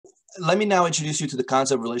let me now introduce you to the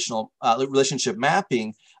concept of relationship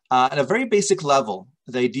mapping. At a very basic level,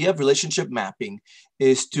 the idea of relationship mapping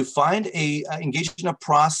is to find engage in a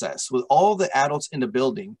process with all the adults in the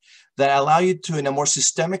building that allow you to, in a more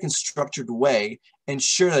systemic and structured way,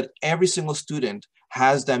 ensure that every single student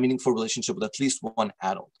has that meaningful relationship with at least one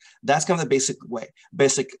adult. That's kind of the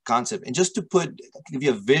basic concept. And just to give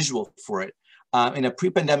you a visual for it, in a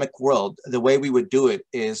pre-pandemic world, the way we would do it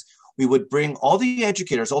is we would bring all the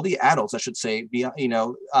educators, all the adults, I should say,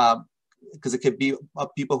 because it could be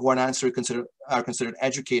people who are not necessarily considered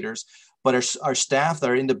educators, but our staff that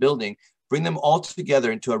are in the building, bring them all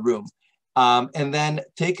together into a room, and then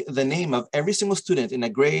take the name of every single student in a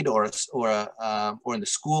grade or in the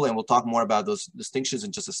school, and we'll talk more about those distinctions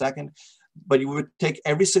in just a second. But you would take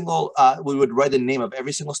we would write the name of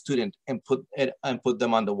every single student and put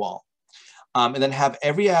them on the wall. And then have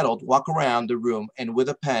every adult walk around the room and with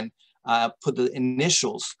a pen, put their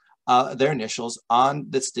initials on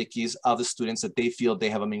the stickies of the students that they feel they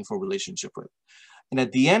have a meaningful relationship with. And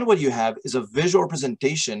at the end, what you have is a visual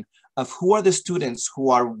representation of who are the students who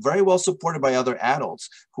are very well supported by other adults,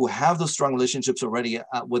 who have those strong relationships already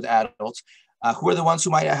with adults, who are the ones who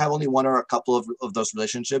might have only one or a couple of those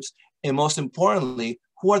relationships, and most importantly,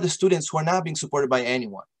 who are the students who are not being supported by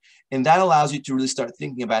anyone. And that allows you to really start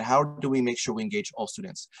thinking about how do we make sure we engage all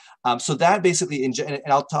students. So that basically, and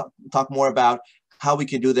I'll talk more about how we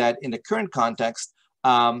can do that in the current context.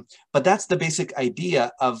 But that's the basic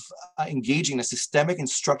idea of engaging a systemic and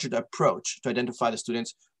structured approach to identify the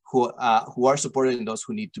students who are supported and those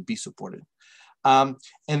who need to be supported. And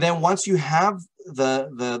then once you have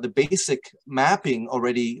the basic mapping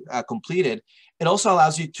already completed, it also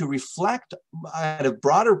allows you to reflect at a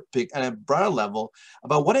broader level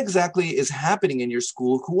about what exactly is happening in your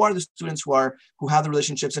school. Who are the students who have the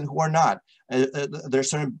relationships and who are not? There are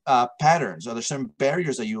certain patterns, or there are certain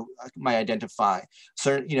barriers that you might identify.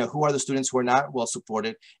 Who are the students who are not well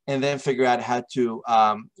supported, and then figure out how to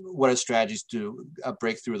what are strategies to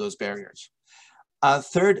break through those barriers.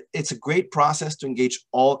 Third, it's a great process to engage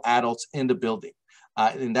all adults in the building.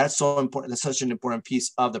 And that's so important. That's such an important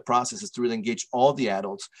piece of the process, is to really engage all the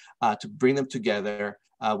adults, to bring them together,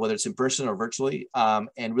 whether it's in person or virtually,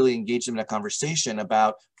 and really engage them in a conversation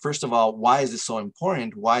about, first of all, why is this so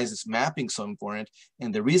important? Why is this mapping so important?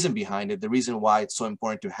 And the reason behind it, the reason why it's so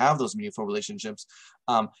important to have those meaningful relationships,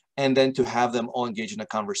 and then to have them all engage in a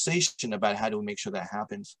conversation about how do we make sure that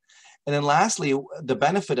happens. And then lastly, the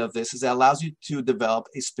benefit of this is that it allows you to develop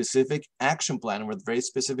a specific action plan with very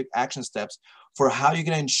specific action steps for how you're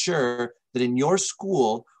going to ensure that in your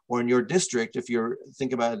school or in your district, if you're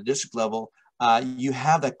thinking about the district level, you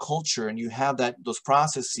have that culture and you have those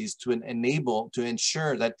processes to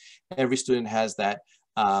ensure that every student has that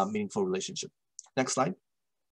meaningful relationship. Next slide.